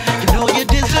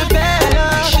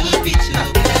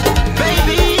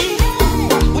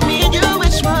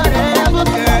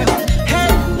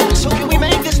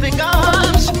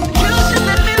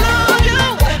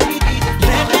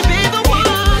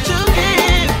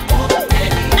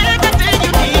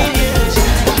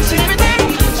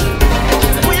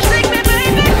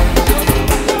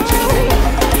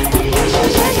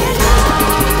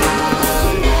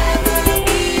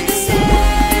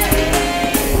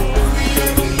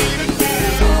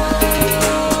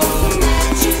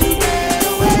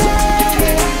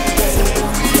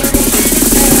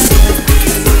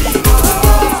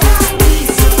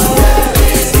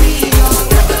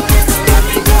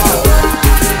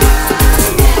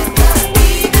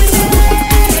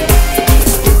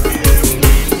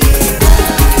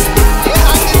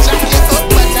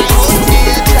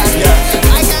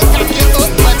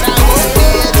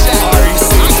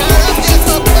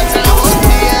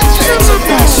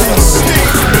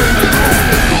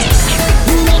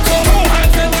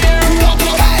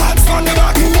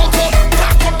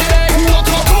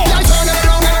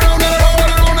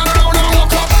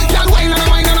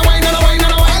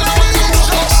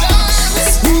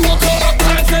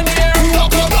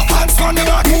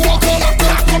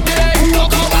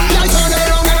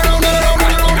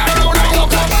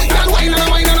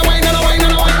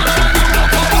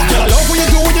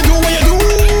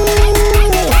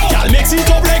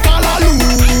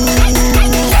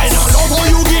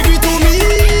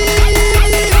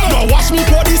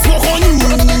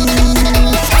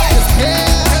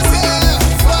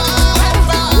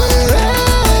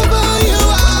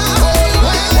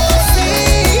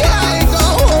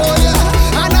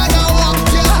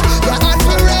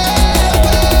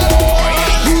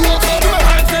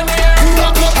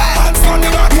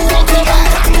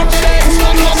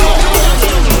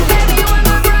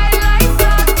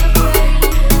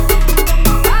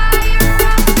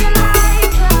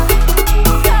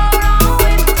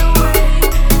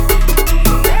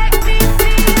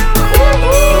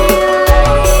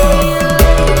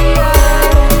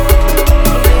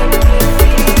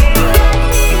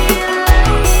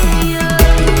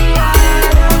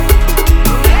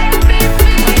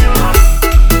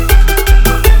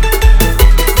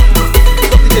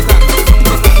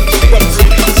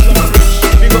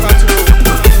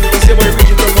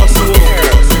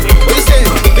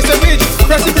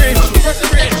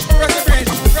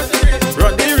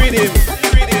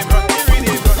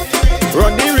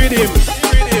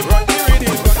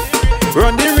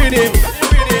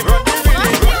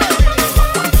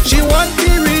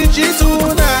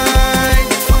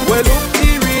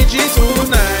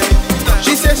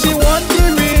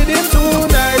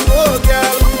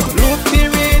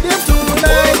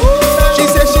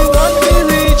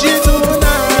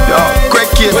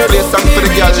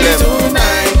 the girl them.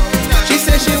 Tonight. She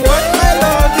said she want my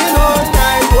loving all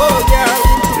night. Oh girl,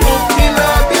 looking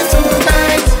loving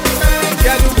tonight.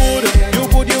 Girl, you good, you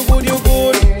good, you good, you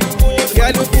good.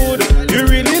 Girl, you good, you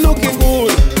really looking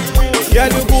good.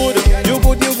 Girl, you good, you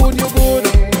good, you good, you good.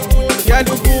 Girl,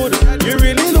 you good, you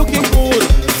really looking good.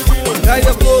 Girl,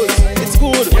 your clothes, it's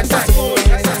good. Yes, it's good.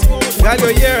 Girl,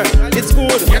 your hair, it's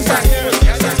good. Yes,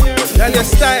 girl, your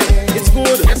style, it's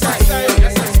good. Yes,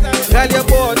 girl, your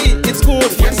body, it's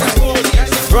good. Yes,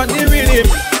 run the rhythm,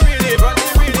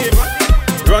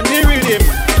 run the rhythm,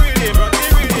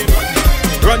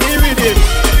 run the rhythm,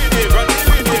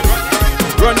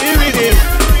 run the rhythm.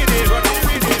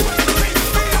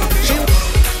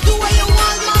 Do what you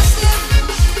want, master.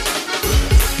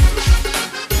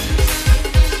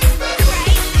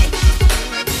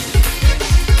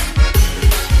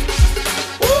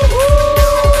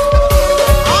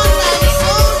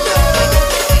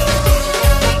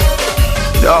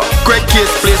 Yo, Craig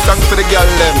Case play song for the girl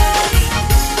them.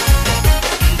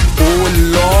 Oh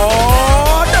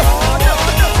Lord.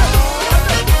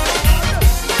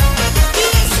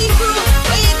 PSC crew,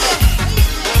 where you there?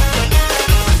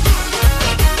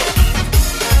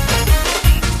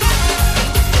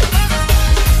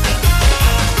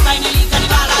 Finally,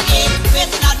 carnival again.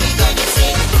 Waiting that we going to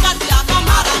see. That we are come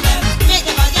mad on them. Make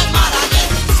them get mad again.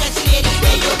 Sexy ladies,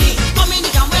 where you be? Come in the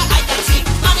jam where I can see.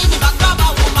 Man in the back, grab a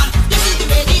woman. This is the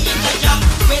way the intention.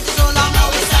 Waiting so long,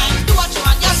 now it's time. Do what you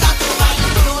want, just start to wine.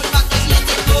 Roll back, just let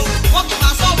it go. Walk it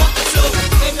fast or walk it slow.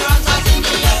 Wave your hands out in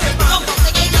the air. Come up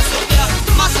again, just so fair.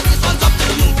 Massive, this one's up to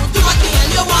you. Do what the hell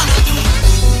you wanna do.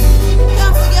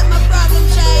 Can't forget my problem,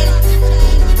 child.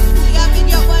 You got me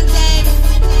there one time.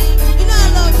 You know I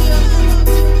love you.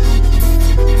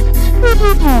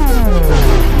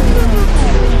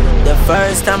 The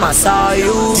first time I saw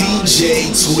you,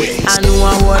 DJ Twix. I knew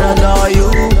I would adore you.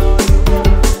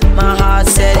 My heart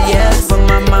said yes, but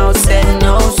my mouth said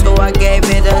no, so I gave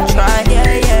it a try.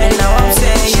 And now I'm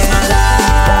saying she's my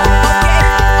life,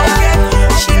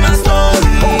 she's my story.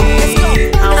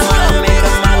 I wanna make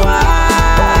her my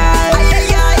wife.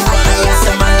 Yes,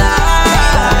 I'm my life.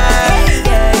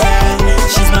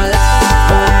 She's my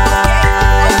life,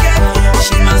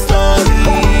 she's my story.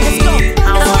 I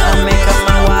wanna make her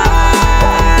my wife.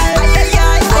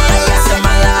 Yes, I'm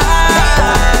my life.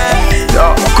 Yo,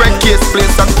 Craig Case play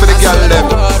song for the girl them.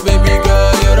 God, baby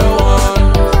girl, you're the one.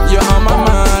 You're on my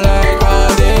mind like all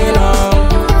day long.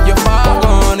 You're far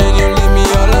gone and you leave me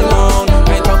all alone.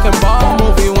 Ain't talking about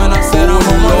movie when I said I'm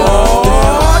home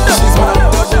alone. She's my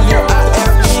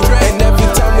W-I-F-E. And every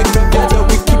time we together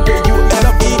we keep it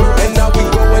U-L-E. And now we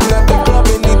going at the club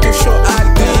and need to show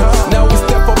ID. Now we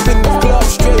step up in the club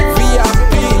straight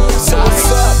VIP. So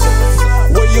what's up?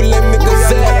 Where you let me go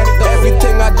at?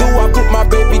 Everything I do I put my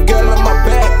baby girl on my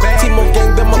back. Timo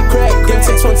gang them a crack. Gang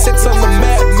 616 on the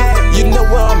map. You know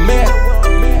where I'm at.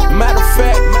 Matter of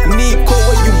fact, Nico,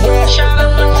 where you at?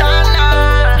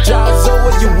 Jazzo,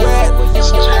 where you at?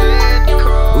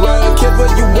 Ryan Kid,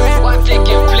 where you at? What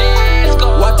taking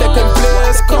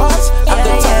place, cause at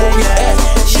the top where we at.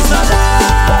 She's my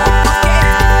life,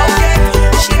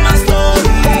 she's my story.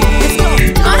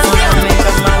 I wanna make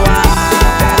her my wife.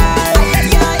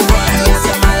 Yes,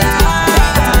 I'm my life.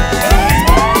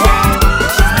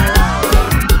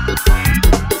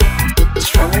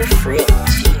 Trouble free.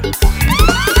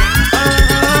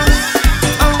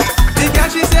 The girl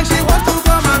she said she want to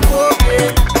come and go away.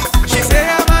 She say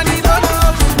her money don't know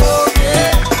how to go away.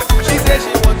 She said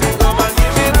she want to come and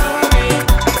give it to me.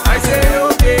 I say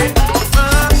okay.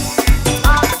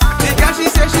 The girl she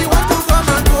said she want to come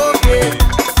and go away.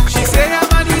 She say her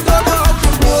money don't know how to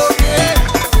go away.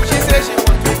 She said she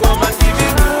want to come and give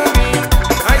it to me.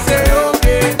 I say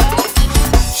okay.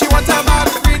 She want a bad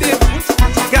rhythm,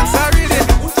 gangsta rhythm,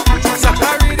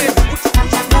 Soca rhythm,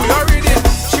 New York rhythm.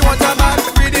 She want a bad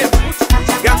rhythm,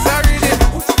 gangsta rhythm,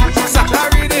 Soca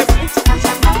rhythm.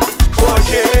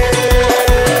 Forget,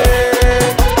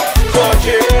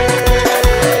 forget,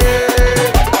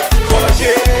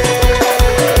 forget,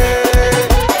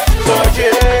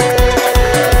 forget.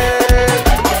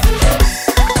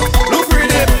 Look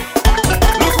rhythm,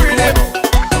 look rhythm,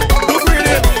 look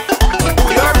rhythm,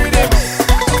 New York rhythm.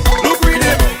 Look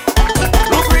rhythm,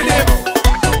 look rhythm,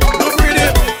 look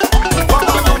rhythm.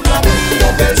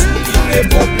 Les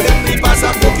problèmes n'y pas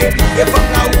à bloquer. Les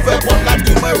femmes là ouvert pour la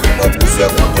du me rimo pousser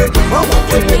contre. Maman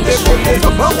te met des colos,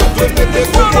 maman te met des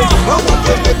colos, maman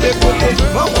te met des colos,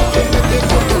 maman te met des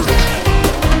colos.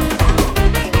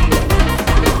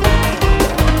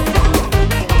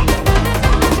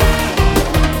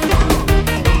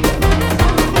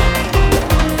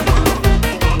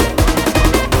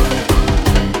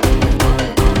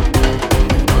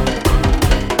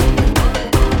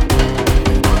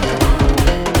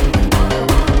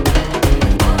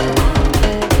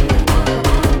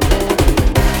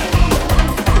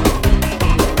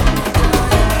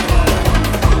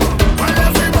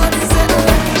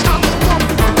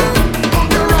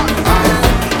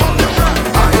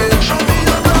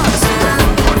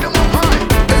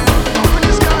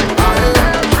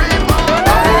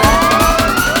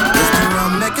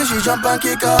 jump and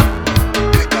kick up.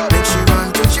 Make she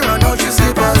run till she run out she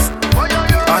slippers.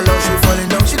 I love she falling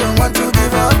down, she don't want to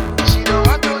give up. It's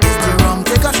the rum,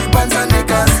 take off she pants and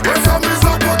knickers. When some is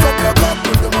up, put up your cup,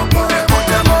 put them up, put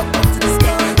them up to the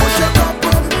sky. Push your cup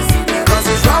up, cause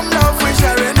it's rum love we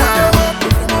sharing now.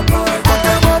 Put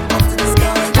them up to the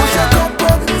sky. Push your cup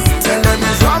up, tell them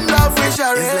it's rum love we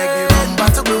sharing. It's like the rum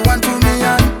battle we want to me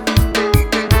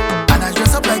and I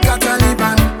dress up like a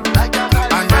Taliban.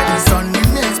 And by the sun give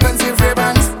me expensive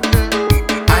ribbons.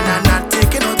 And I'm not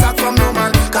taking no talk from no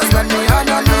man. Cause when me hand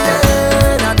on me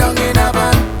head, I down in a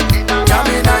van. Jam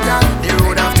in a jam, the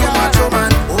road have too much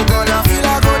woman. Oh God, I feel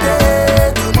I go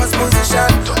there, too much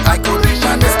position. I couldn't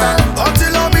understand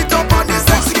until I meet up on this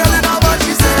sexy girl in a van.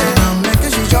 She said, make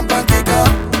she jump and kick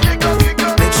up.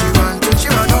 Make she run till she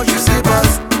run out she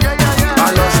slippers.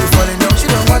 I love she falling down, she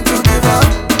don't want to give up.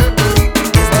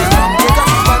 It's the rum, take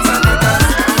off she pants and knickers.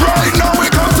 Right now we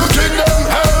come to kill them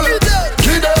hell.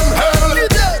 Kill them hell.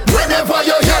 Whenever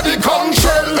you hear the conch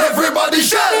shell, everybody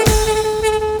shell.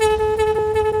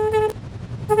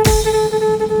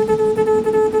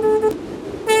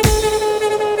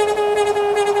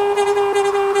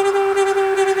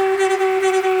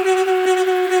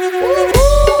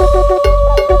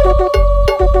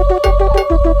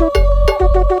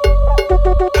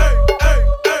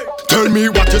 Tell me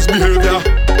what is behavior.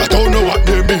 I don't know what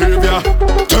their behavior.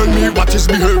 Tell me what is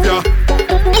behavior.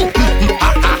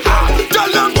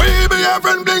 Tell them we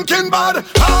behaving blinking bad.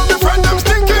 All my friend them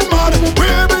stinking mad. We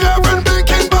behaving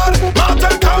blinking bad.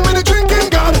 Martin call me the drinking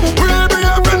god. We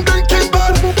behaving blinking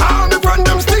bad. All my friend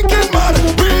them stinking mad.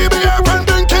 We behaving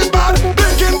blinking bad.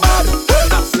 Blinking bad.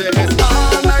 I say it's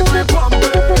all night we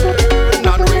pumping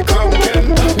and we crunking,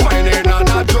 whining and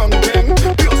a drunking,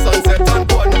 pure sunset and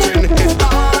punching. It's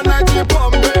all night we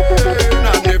pumping,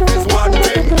 and if it's one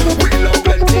thing, we love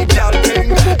plenty gal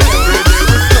thing. Every day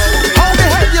we smoking. How the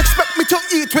hell you expect me to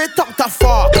eat without a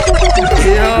fork?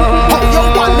 How you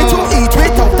want me to eat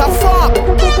without a fork?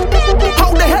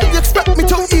 How the hell you expect me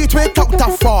to eat without a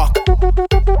fork?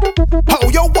 How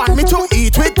you want me to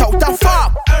eat without a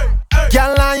fork?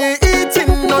 Girl, I ain't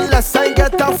eating unless I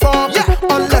get a fork.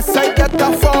 Unless I get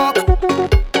a fork.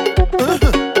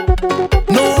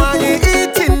 No, I ain't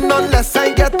eating unless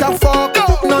I get a fork.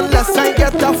 Unless I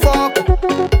get a fork.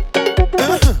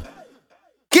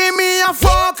 Give me a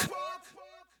fork.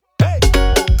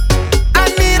 I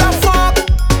need a fork.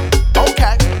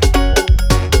 Okay.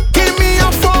 Give me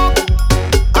a fork.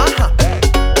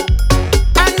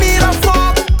 I need a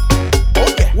fork.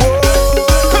 Okay.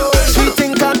 Whoa. She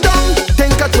think I'm dumb,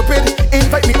 think I'm stupid.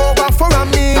 Invite me over for a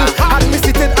meal. And me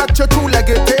sitting at your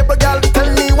two-legged table, girl. Tell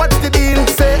me what's the deal.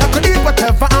 Say I could eat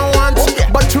whatever I want,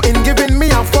 but you ain't giving me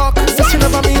a fork. Say she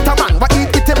never meet a man, but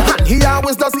eat with him hand. He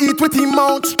always does eat with him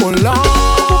mouth. Oh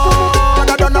Lord,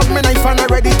 I don't have my knife and I'm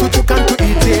ready to choke and to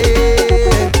eat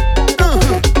it.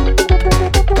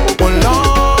 Oh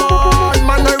Lord,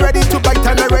 man, I'm ready to bite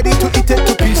and I'm ready to eat it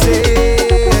to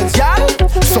pieces. Yeah?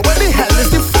 So what the hell is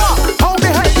the fork? How the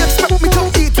hell you expect me to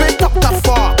eat without a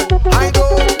fork? I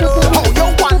don't know. How you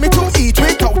want me to eat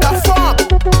without a fork?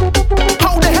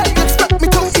 How the hell you expect me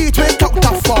to eat without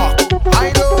a fork?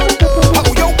 I don't know. How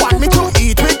you want me to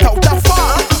eat without a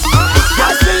fork?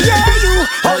 I say yeah you,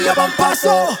 how your bumper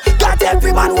so got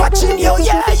every man watching you,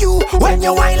 yeah you. When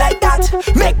you whine like that,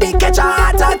 make me catch a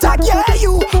heart attack, yeah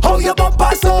you. How your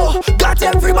bumper so got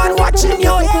every man watching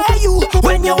you, yeah you.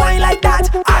 When you whine like that,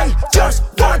 I just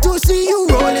want to see you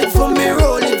roll it for me,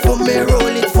 roll it for me,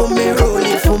 roll it for me, roll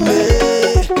it for me.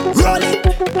 Roll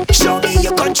it, show me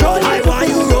you control it. I want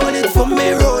you roll it for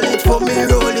me, roll it for me,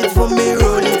 roll it for me,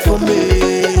 roll it for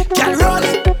me. Can roll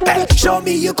it, hey, show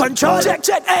me you control. Check,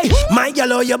 check, hey, my girl,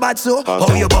 how you bad so?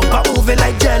 How your bumper moving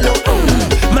like jello?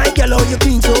 My girl, how you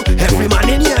clean so? Every man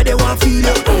in here they want feel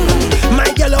you.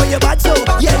 My girl, how you bad so?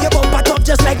 Yeah, your bumper tough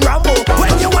just like Rambo.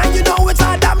 When you whine, you know it's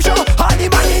a damn show. All the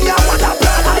man in here want a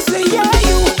plan. I say yeah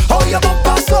you, how your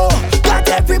bumper so? Got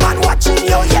every man watching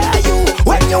you, yeah you.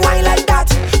 When you whine like that,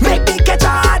 make me catch a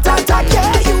heart attack,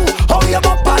 yeah you. How your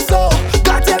bumper so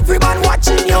got every man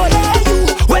watching you, yeah you.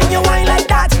 When you whine like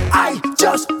that, I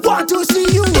just want to see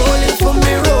you roll it for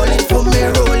me, roll it for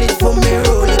me, roll it for me. Can roll it, hey, show me you control. I want you roll it for me, roll it for me, roll it for me. Can roll it, hey, show me you control. Check, check, hey, my girl,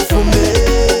 how you bad so? How your bumper moving like jello? My girl, how you clean so? Every man in here they want feel you. My girl, how you bad so? Yeah, your bumper tough just like Rambo. When you whine, you know it's a damn show. All the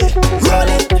man in here want a plan. I say yeah you, how your bumper so? Got every man watching you, yeah you. When you whine like that, make me catch a heart attack, yeah you. How your bumper so? Got every man watching you, yeah you. When you whine like that,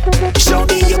 I just want to see you roll it for me, roll it for me, roll it for me, roll it for me. Roll it, show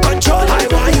me you control. I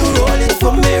want you roll it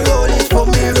for me, roll it for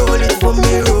me, roll it for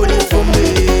me, roll it for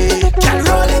me. Can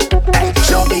roll it, hey,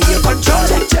 show me you control.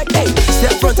 Check, check, hey,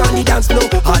 step front on the dance floor.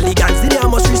 All the guys in here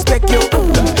must respect you.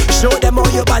 Show them how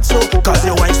you bad so, cause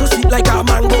your wine so sweet like a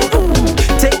mango.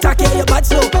 Take talk, yeah, you bad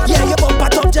so. Yeah, your bumper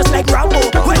tough just like Rambo.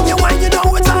 When you whine, you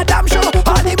know it's a damn show.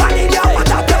 All the man in your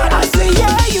want a plan. I say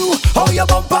yeah you, how your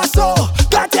bumper so?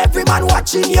 Got every man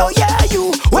watching you, yeah,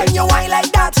 you. When you whine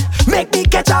like that, make me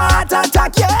catch a heart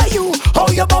attack, yeah, you. How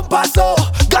you bumper so,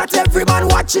 got every man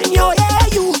watching you, yeah,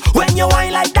 you. When you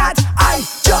whine like that, I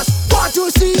just want to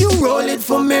see you roll it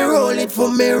for me, roll it for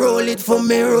me, roll it for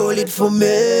me, roll it for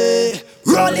me.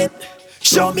 Roll it,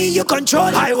 show me you control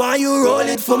it. I want you roll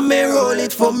it for me, roll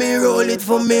it for me, roll it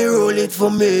for me, roll it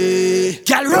for me.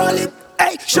 Girl, roll it,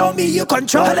 hey, show me you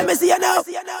control it. Let me see you now.